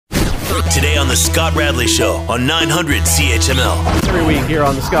Today on the Scott Radley Show on 900 CHML. Every week here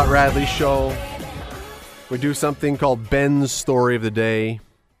on the Scott Radley Show, we do something called Ben's Story of the Day.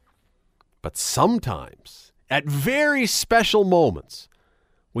 But sometimes, at very special moments,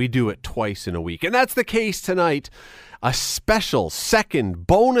 we do it twice in a week. And that's the case tonight. A special second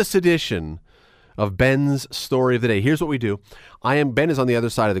bonus edition of Ben's Story of the Day. Here's what we do. Ben is on the other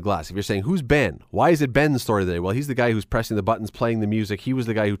side of the glass. If you're saying, who's Ben? Why is it Ben's Story of the Day? Well, he's the guy who's pressing the buttons, playing the music. He was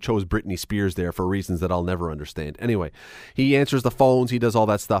the guy who chose Britney Spears there for reasons that I'll never understand. Anyway, he answers the phones. He does all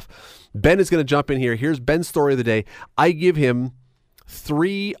that stuff. Ben is going to jump in here. Here's Ben's Story of the Day. I give him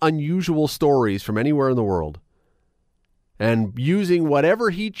 3 unusual stories from anywhere in the world. And using whatever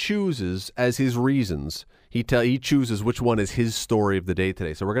he chooses as his reasons, he chooses which one is his story of the day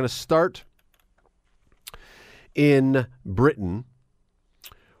today. So we're going to start in Britain,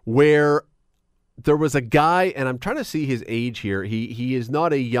 where there was a guy, and I'm trying to see his age here. He is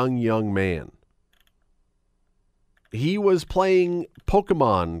not a young man. He was playing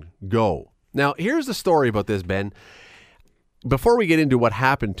Pokemon Go. Now, here's the story about this, Ben. Before we get into what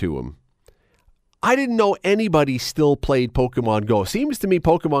happened to him, I didn't know anybody still played Pokemon Go. Seems to me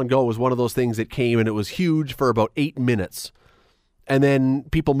Pokemon Go was one of those things that came and it was huge for about 8 minutes. And then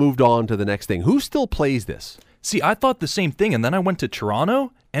people moved on to the next thing. Who still plays this? See, I thought the same thing, and then I went to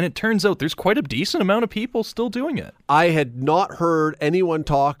Toronto, and it turns out there's quite a decent amount of people still doing it. I had not heard anyone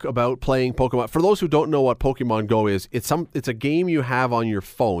talk about playing Pokemon. For those who don't know what Pokemon Go is, it's a game you have on your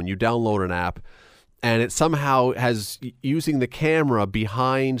phone. You download an app, and it somehow has using the camera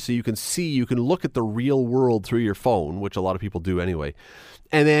behind so you can look at the real world through your phone, which a lot of people do anyway.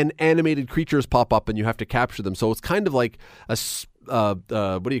 And then animated creatures pop up, and you have to capture them. So it's kind of like what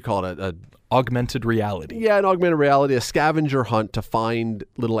do you call it? Augmented reality. Yeah, an augmented reality, a scavenger hunt to find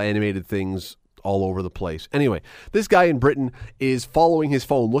little animated things all over the place. Anyway, this guy in Britain is following his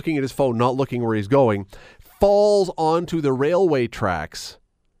phone, looking at his phone, not looking where he's going, falls onto the railway tracks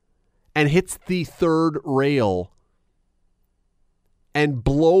and hits the 3rd rail and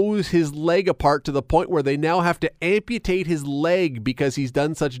blows his leg apart to the point where they now have to amputate his leg because he's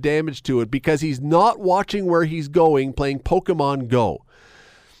done such damage to it, because he's not watching where he's going, playing Pokemon Go.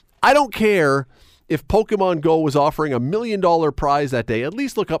 I don't care if Pokemon Go was offering $1 million prize that day. At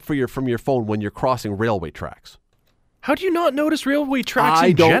least look up from your phone when you're crossing railway tracks. How do you not notice railway tracks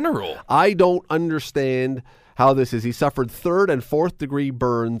in general? I don't understand how this is. He suffered 3rd and 4th degree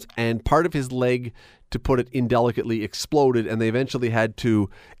burns, and part of his leg, to put it indelicately, exploded, and they eventually had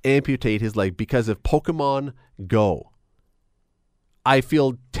to amputate his leg because of Pokemon Go. I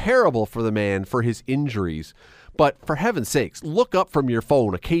feel terrible for the man for his injuries, but for heaven's sakes, look up from your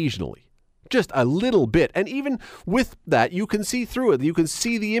phone occasionally. Just a little bit. And even with that, you can see through it. You can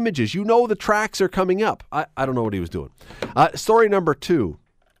see the images. You know the tracks are coming up. I don't know what he was doing. Story number 2.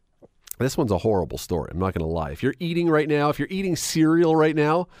 This one's a horrible story. I'm not going to lie. If you're eating right now, if you're eating cereal right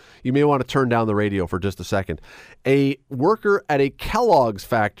now, you may want to turn down the radio for just a second. A worker at a Kellogg's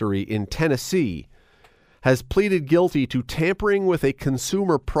factory in Tennessee has pleaded guilty to tampering with a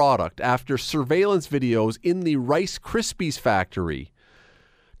consumer product after surveillance videos in the Rice Krispies factory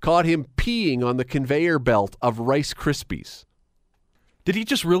caught him peeing on the conveyor belt of Rice Krispies. Did he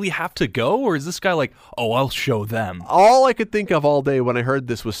just really have to go, or is this guy like, oh, I'll show them? All I could think of all day when I heard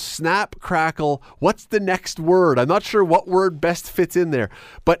this was snap, crackle, what's the next word? I'm not sure what word best fits in there.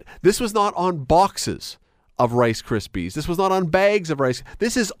 But this was not on boxes of Rice Krispies. This was not on bags of Rice.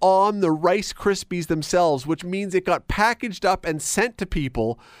 This is on the Rice Krispies themselves, which means it got packaged up and sent to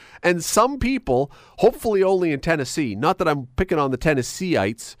people. And some people, hopefully only in Tennessee, not that I'm picking on the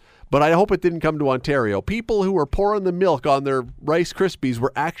Tennesseeites, but I hope it didn't come to Ontario. People who were pouring the milk on their Rice Krispies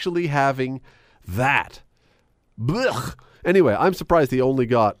were actually having that. Blech. Anyway, I'm surprised he only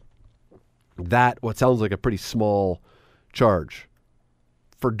got that, what sounds like a pretty small charge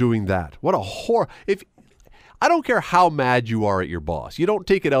for doing that. What a horror. I don't care how mad you are at your boss. You don't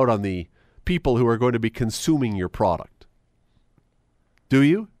take it out on the people who are going to be consuming your product. Do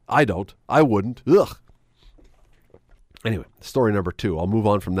you? I don't. I wouldn't. Ugh. Anyway, story number 2. I'll move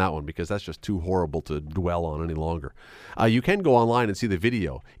on from that one because that's just too horrible to dwell on any longer. You can go online and see the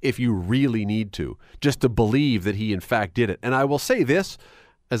video if you really need to, just to believe that he in fact did it. And I will say this,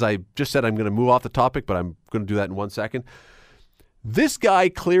 as I just said, I'm going to move off the topic, but I'm going to do that in 1 second. This guy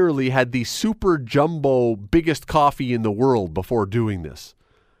clearly had the super jumbo biggest coffee in the world before doing this.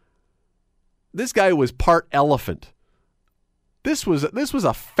 This guy was part elephant. This was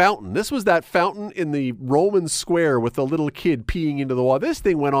a fountain. This was that fountain in the Roman square with the little kid peeing into the water. This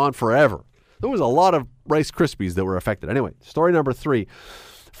thing went on forever. There was a lot of Rice Krispies that were affected. Anyway, story number 3.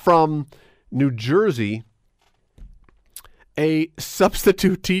 From New Jersey, A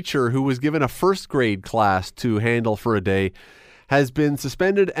substitute teacher who was given a first grade class to handle for a day has been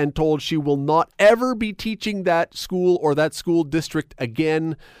suspended and told she will not ever be teaching that school or that school district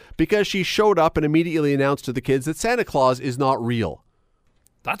again because she showed up and immediately announced to the kids that Santa Claus is not real.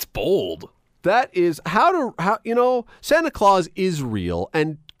 That's bold. That is Santa Claus is real,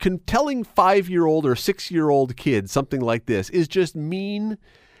 and telling 5-year-old or 6-year-old kids something like this is just mean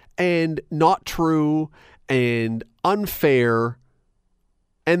and not true and unfair.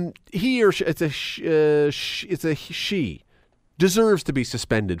 And he or she, it's a she, deserves to be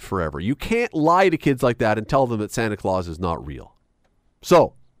suspended forever. You can't lie to kids like that and tell them that Santa Claus is not real.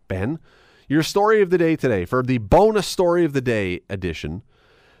 So, Ben, your story of the day today, for the bonus story of the day edition,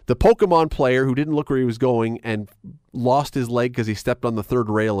 the Pokemon player who didn't look where he was going and lost his leg because he stepped on the third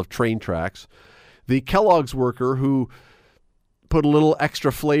rail of train tracks, the Kellogg's worker who put a little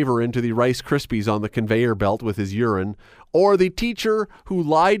extra flavor into the Rice Krispies on the conveyor belt with his urine, or the teacher who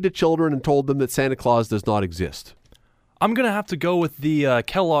lied to children and told them that Santa Claus does not exist. I'm going to have to go with the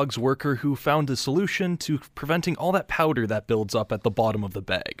Kellogg's worker who found a solution to preventing all that powder that builds up at the bottom of the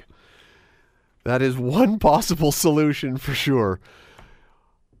bag. That is one possible solution for sure.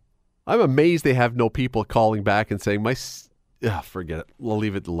 I'm amazed they have no people calling back and saying, forget it. We'll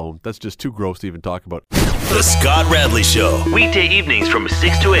leave it alone. That's just too gross to even talk about. The Scott Radley Show. Weekday evenings from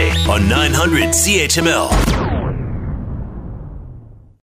 6 to 8 on 900 CHML.